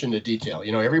Attention to Detail.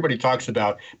 Everybody talks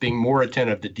about being more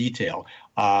attentive to detail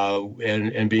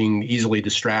and being easily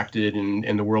distracted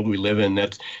in the world we live in.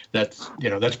 That's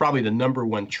probably the number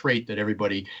one trait that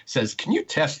everybody says, can you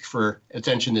test for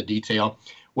attention to detail?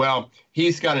 Well,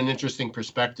 he's got an interesting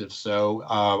perspective. So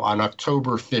on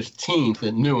October 15th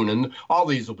at noon, and all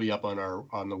these will be up on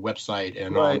the website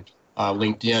and on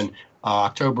LinkedIn,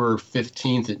 October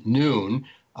 15th at noon,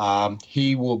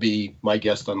 he will be my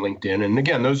guest on LinkedIn. And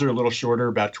again, those are a little shorter,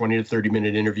 about 20 to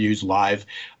 30-minute interviews live.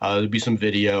 There'll be some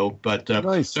video. But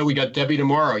nice. So we got Debbie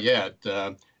tomorrow. Yeah.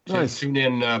 Nice. Tune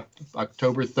in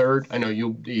October 3rd. I know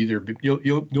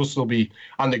you'll still be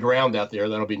on the ground out there.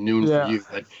 That'll be noon for you.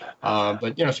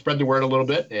 But spread the word a little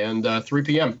bit. And 3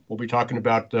 p.m. we'll be talking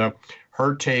about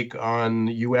her take on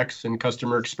UX and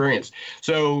customer experience.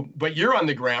 So, but you're on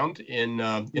the ground in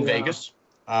Vegas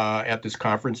at this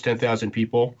conference, 10,000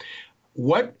 people.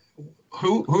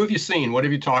 Who have you seen? What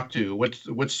have you talked to?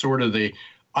 What's sort of the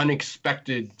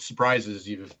unexpected surprises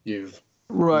you've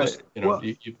Right.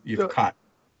 you've caught?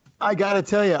 I got to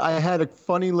tell you, I had a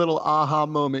funny little aha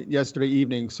moment yesterday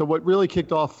evening. So what really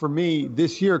kicked off for me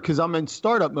this year, because I'm in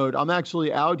startup mode, I'm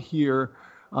actually out here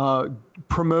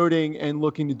promoting and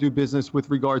looking to do business with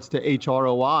regards to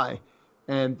HROI.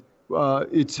 And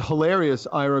it's hilarious,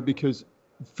 Ira, because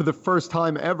for the first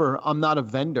time ever, I'm not a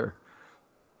vendor.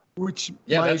 Which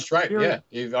that's right. Yeah,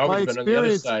 you've always been on the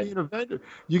other side. Being a vendor,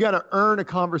 you got to earn a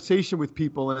conversation with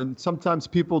people, and sometimes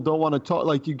people don't want to talk.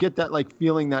 Like you get that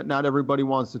feeling that not everybody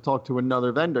wants to talk to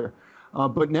another vendor,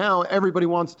 but now everybody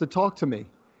wants to talk to me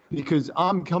because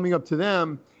I'm coming up to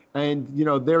them, and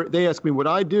they ask me what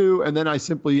I do, and then I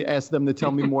simply ask them to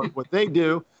tell me more what they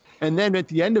do. And then at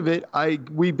the end of it,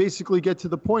 we basically get to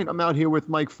the point. I'm out here with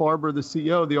Mike Farber, the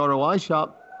CEO of the ROI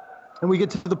shop, and we get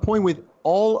to the point with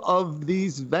all of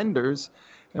these vendors,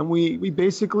 and we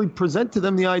basically present to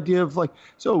them the idea of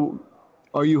so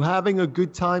are you having a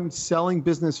good time selling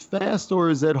business fast,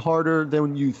 or is it harder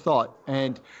than you thought?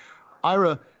 And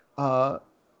Ira,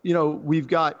 we've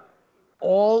got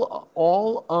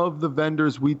all of the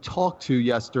vendors we talked to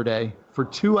yesterday for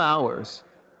 2 hours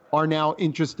are now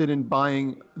interested in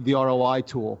buying the ROI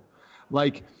tool.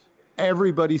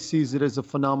 Everybody sees it as a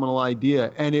phenomenal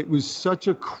idea. And it was such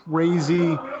a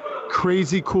crazy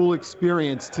cool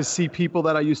experience to see people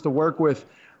that I used to work with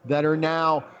that are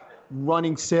now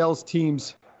running sales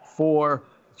teams for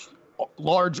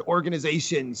large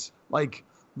organizations,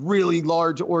 really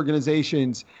large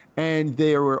organizations. And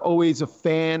they were always a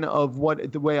fan of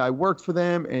the way I worked for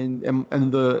them and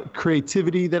the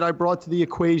creativity that I brought to the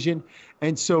equation.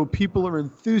 And so people are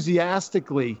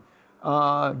enthusiastically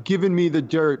giving me the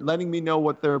dirt, letting me know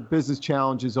what their business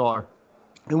challenges are.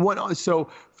 And so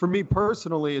for me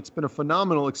personally, it's been a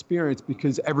phenomenal experience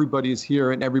because everybody is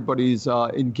here and everybody's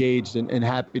engaged and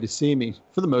happy to see me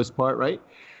for the most part, right?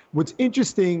 What's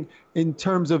interesting in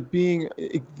terms of being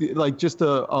just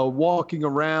a walking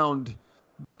around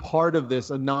part of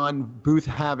this, a non-booth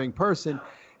having person,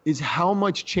 is how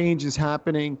much change is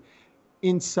happening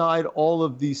inside all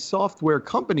of these software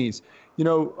companies.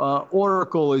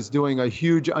 Oracle is doing a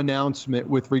huge announcement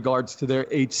with regards to their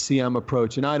HCM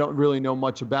approach, and I don't really know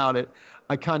much about it.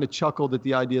 I kind of chuckled at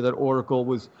the idea that Oracle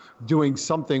was doing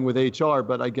something with HR,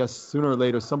 but I guess sooner or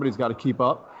later somebody's got to keep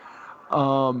up.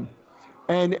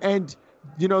 And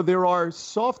there are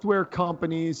software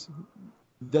companies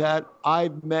that I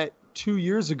met 2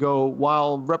 years ago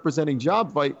while representing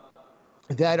JobVite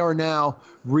that are now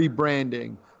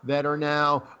rebranding, that are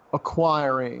now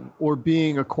acquiring or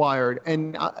being acquired.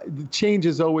 And the change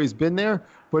has always been there,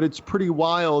 but it's pretty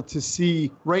wild to see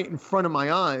right in front of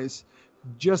my eyes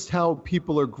just how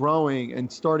people are growing and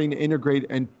starting to integrate,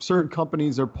 and certain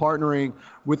companies are partnering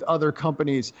with other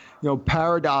companies.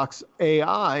 Paradox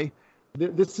AI,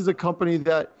 this is a company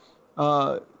that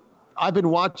I've been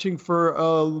watching for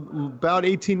about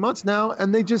 18 months now,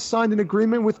 and they just signed an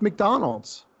agreement with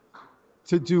McDonald's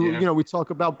to do, we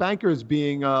talk about bankers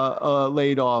being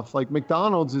laid off.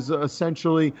 McDonald's is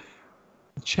essentially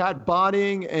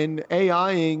chatbotting and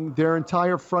AIing their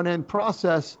entire front end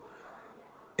process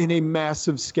in a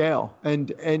massive scale.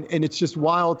 And it's just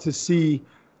wild to see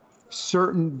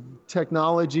certain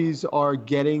technologies are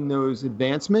getting those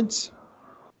advancements,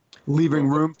 leaving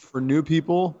room for new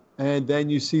people. And then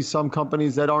you see some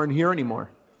companies that aren't here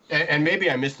anymore. And maybe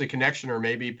I missed the connection, or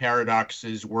maybe Paradox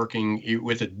is working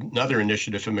with another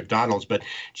initiative from McDonald's. But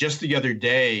just the other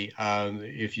day,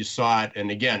 if you saw it,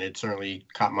 and again, it certainly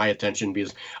caught my attention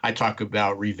because I talk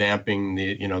about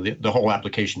revamping the whole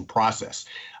application process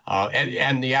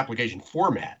and the application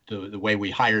format, the way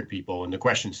we hired people and the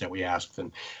questions that we asked.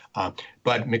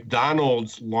 But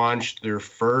McDonald's launched their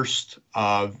first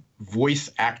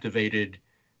voice-activated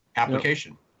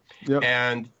application. Yep.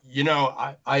 And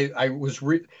I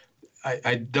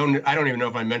don't even know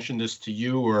if I mentioned this to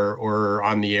you or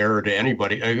on the air or to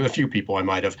anybody. A few people I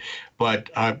might have,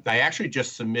 but I actually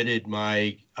just submitted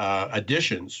my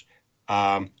additions,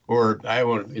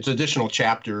 it's additional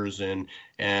chapters and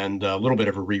a little bit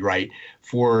of a rewrite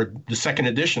for the second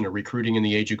edition of Recruiting in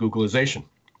the Age of Googlization.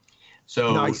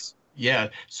 So nice. Yeah.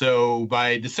 So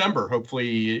by December,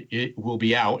 hopefully it will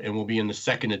be out and we'll be in the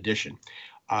second edition.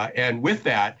 And with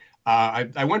that,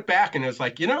 I went back and it was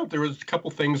there was a couple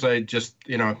things I just,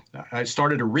 I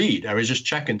started to read. I was just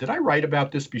checking, did I write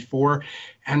about this before?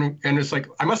 And it's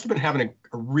I must have been having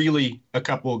a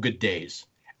couple of good days.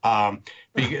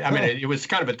 It was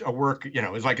kind of a work,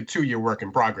 it was like a 2-year work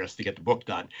in progress to get the book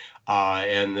done.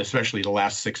 And especially the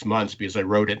last 6 months, because I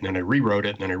wrote it and then I rewrote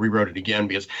it and then I rewrote it again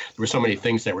because there were so many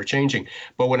things that were changing.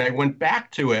 But when I went back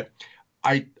to it,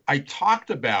 I talked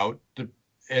about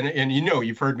and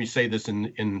you've heard me say this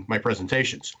in my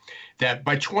presentations, that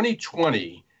by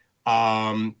 2020,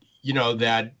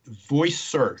 that voice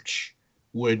search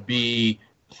would be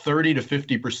 30 to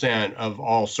 50% of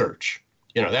all search.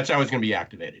 That's how it's going to be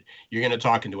activated. You're going to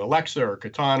talk into Alexa or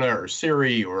Cortana or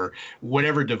Siri or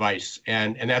whatever device,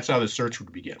 and that's how the search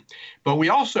would begin. But we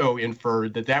also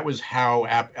inferred that was how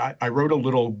I wrote a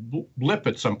little blip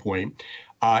at some point,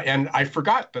 and I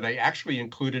forgot that I actually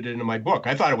included it in my book.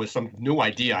 I thought it was some new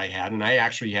idea I had, and I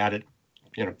actually had it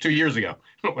 2 years ago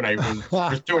when I was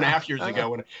 2.5 years ago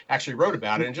when I actually wrote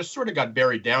about it, and just sort of got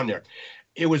buried down there.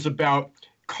 It was about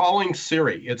calling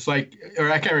Siri. It's like, or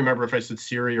I can't remember if I said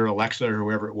Siri or Alexa or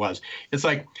whoever it was. It's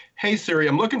like, hey Siri,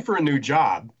 I'm looking for a new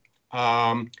job.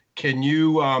 Can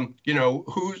you,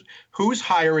 who's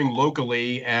hiring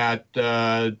locally at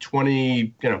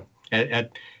 20,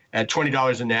 at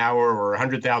 $20 an hour or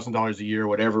 $100,000 a year,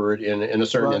 whatever, in a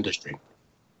certain industry,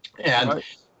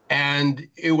 and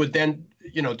it would then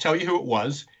tell you who it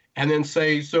was. And then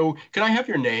say, so can I have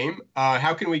your name?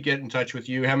 How can we get in touch with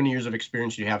you? How many years of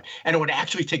experience do you have? And it would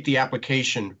actually take the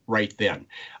application right then.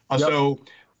 So,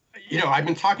 I've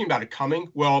been talking about it coming.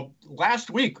 Well, last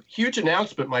week, huge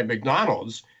announcement by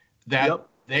McDonald's that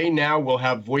they now will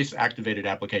have voice activated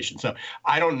applications. So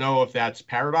I don't know if that's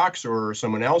Paradox or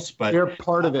someone else, but they're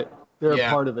part of it. They're a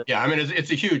part of it. Yeah, I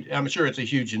mean, I'm sure it's a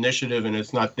huge initiative, and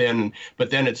it's not then,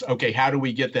 but then it's, okay, how do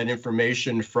we get that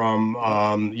information from,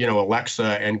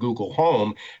 Alexa and Google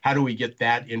Home? How do we get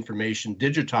that information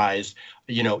digitized,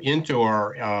 into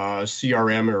our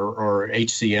CRM or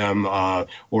HCM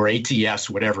or ATS,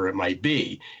 whatever it might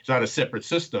be? It's not a separate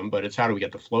system, but it's how do we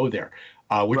get the flow there?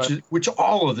 Which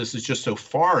all of this is just so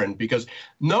foreign, because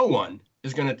no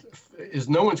one's going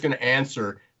to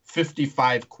answer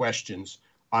 55 questions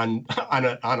on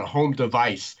a home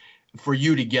device for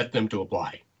you to get them to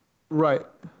apply. Right.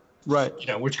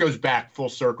 Which goes back full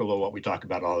circle to what we talk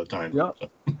about all the time. Yeah.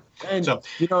 And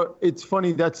it's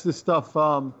funny, that's the stuff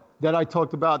that I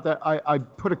talked about, that I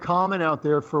put a comment out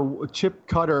there for Chip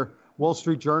Cutter, Wall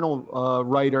Street Journal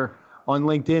writer on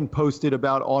LinkedIn, posted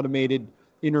about automated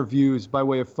interviews by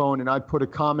way of phone. And I put a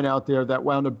comment out there that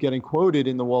wound up getting quoted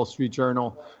in the Wall Street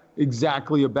Journal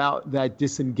exactly about that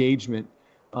disengagement.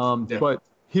 But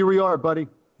here we are, buddy.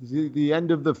 The end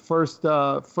of the first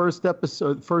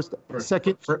episode,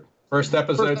 second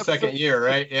year,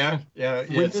 right? Yeah.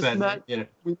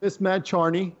 We missed Matt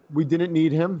Charney. We didn't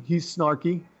need him. He's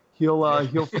snarky.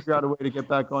 He'll figure out a way to get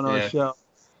back on our show.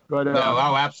 But,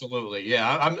 absolutely.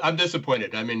 Yeah, I'm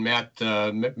disappointed. I mean,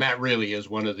 Matt really is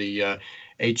one of the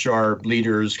HR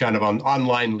leaders, kind of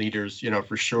online leaders,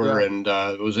 for sure. Yeah. And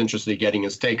it was interesting getting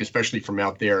his take, especially from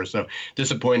out there. So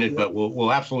disappointed, but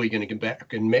we'll absolutely going to get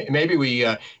back. And maybe we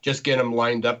just get him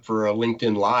lined up for a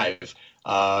LinkedIn Live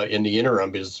in the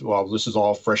interim, because, this is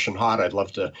all fresh and hot. I'd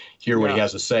love to hear what he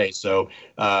has to say. So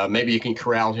maybe you can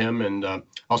corral him, and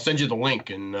I'll send you the link,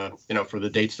 and for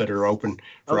the dates that are open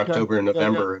for October and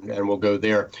November, and we'll go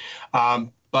there.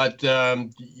 But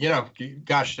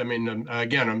gosh, I mean,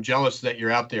 again, I'm jealous that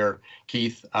you're out there,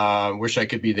 Keith. Wish I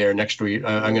could be there next week.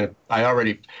 I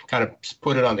already kind of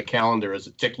put it on the calendar as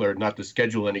a tickler, not to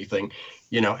schedule anything,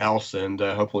 else. And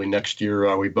hopefully next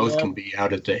year we both can be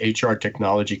out at the HR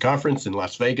Technology Conference in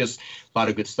Las Vegas. A lot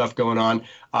of good stuff going on.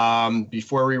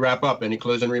 Before we wrap up, any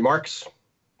closing remarks?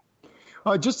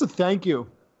 Just a thank you.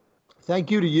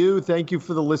 Thank you to you. Thank you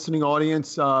for the listening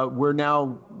audience.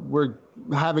 We're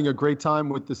having a great time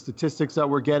with the statistics that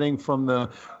we're getting from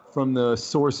the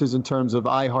sources in terms of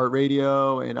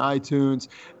iHeartRadio and iTunes.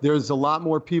 There's a lot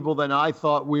more people than I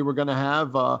thought we were going to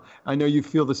have. I know you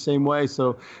feel the same way.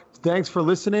 So thanks for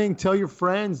listening. Tell your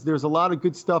friends. There's a lot of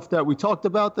good stuff that we talked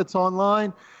about that's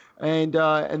online,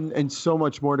 and so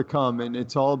much more to come. And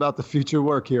it's all about the future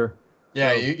work here.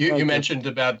 Yeah, you mentioned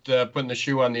about putting the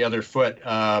shoe on the other foot,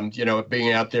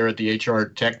 being out there at the HR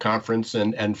Tech Conference,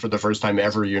 and for the first time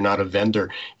ever, you're not a vendor.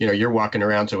 You're walking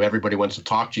around, so everybody wants to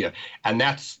talk to you. And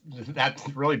that's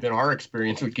really been our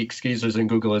experience with Geek Skeezers and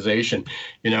Googlization.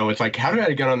 It's like, how did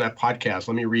I get on that podcast?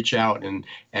 Let me reach out. And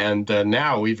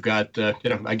now we've got,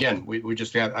 again, we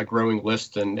just got a growing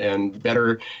list and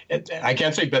better, I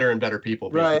can't say better and better people,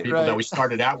 because the people that we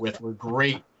started out with were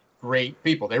great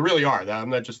people. They really are.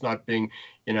 I'm not being,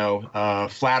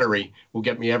 flattery will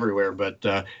get me everywhere, but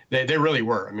they really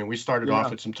were. I mean, we started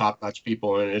off with some top-notch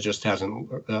people, and it just hasn't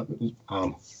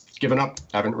given up,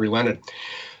 haven't relented.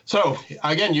 So,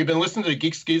 again, you've been listening to the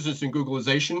Geek Skeezers and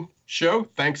Googlization show.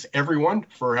 Thanks, everyone,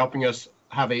 for helping us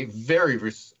have a very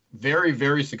very,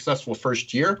 very successful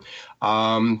first year.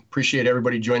 Appreciate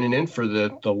everybody joining in for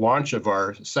the launch of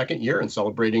our second year and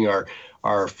celebrating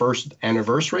our first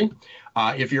anniversary.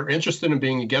 If you're interested in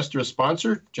being a guest or a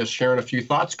sponsor, just sharing a few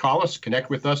thoughts, call us, connect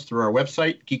with us through our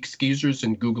website, geekskeezers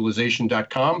and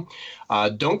Googlization.com.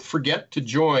 Don't forget to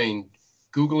join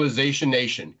Googlization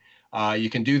Nation. You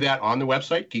can do that on the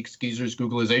website,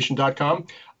 geekskeezersgooglization.com.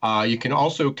 You can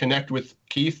also connect with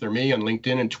Keith or me on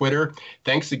LinkedIn and Twitter.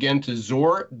 Thanks again to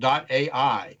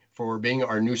Zor.ai for being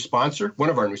our new sponsor, one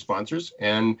of our new sponsors,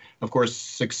 and of course,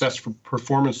 Success for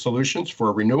Performance Solutions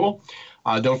for renewal.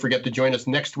 Don't forget to join us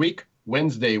next week,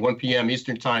 Wednesday, 1 p.m.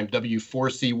 Eastern Time,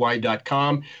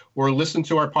 W4CY.com, or listen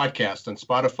to our podcast on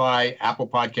Spotify, Apple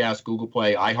Podcasts, Google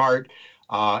Play, iHeart,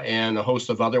 and a host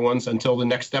of other ones. Until the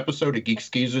next episode of Geeks,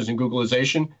 Geezers, and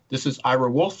Googlization, this is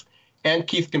Ira Wolf and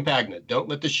Keith Campagna. Don't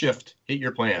let the shift hit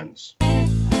your plans.